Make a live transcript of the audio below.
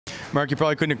Mark, you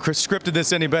probably couldn't have scripted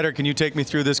this any better. Can you take me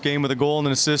through this game with a goal and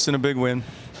an assist and a big win?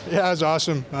 Yeah, it was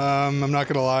awesome. I'm not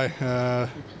going to lie.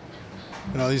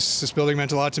 This building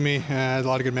meant a lot to me. I had a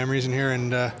lot of good memories in here,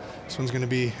 and this one's going to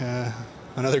be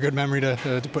another good memory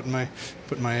to put in my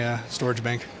storage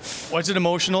bank. Was it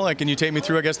emotional? Like, can you take me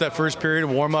through, I guess, that first period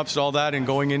of warm-ups, all that, and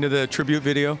going into the tribute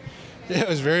video? Yeah, it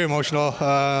was very emotional.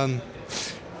 I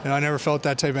never felt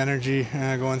that type of energy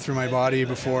going through my body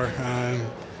before.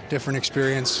 Different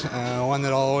experience, one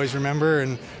that I'll always remember,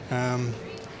 and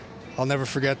I'll never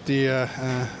forget the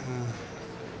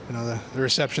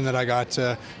reception that I got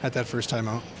at that first time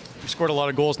out. You scored a lot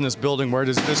of goals in this building. Where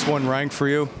does this one rank for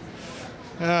you?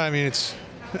 I mean, it's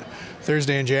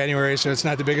Thursday in January, so it's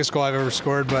not the biggest goal I've ever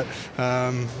scored, but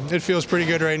it feels pretty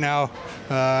good right now.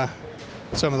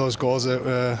 Some of those goals that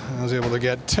I was able to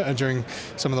get during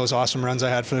some of those awesome runs I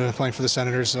had playing for the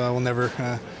Senators will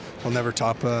never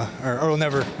top or will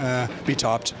never be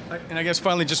topped. And I guess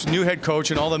finally, just new head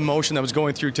coach and all the emotion that was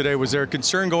going through today, was there a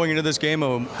concern going into this game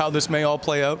of how this may all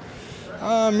play out?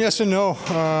 Yes and no.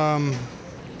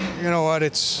 You know what?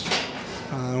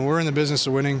 We're in the business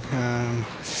of winning.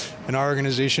 And our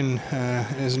organization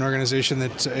is an organization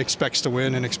that expects to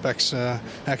win and expects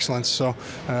excellence. So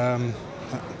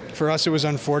for us, it was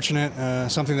unfortunate,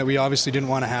 something that we obviously didn't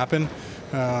want to happen,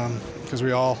 because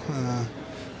we all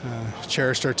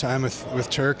cherished our time with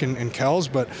Turk and Kells.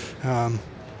 But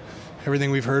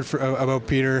everything we've heard about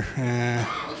Peter,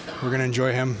 we're going to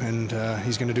enjoy him, and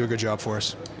he's going to do a good job for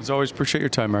us. As always, appreciate your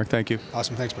time, Mark. Thank you.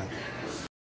 Awesome. Thanks, man.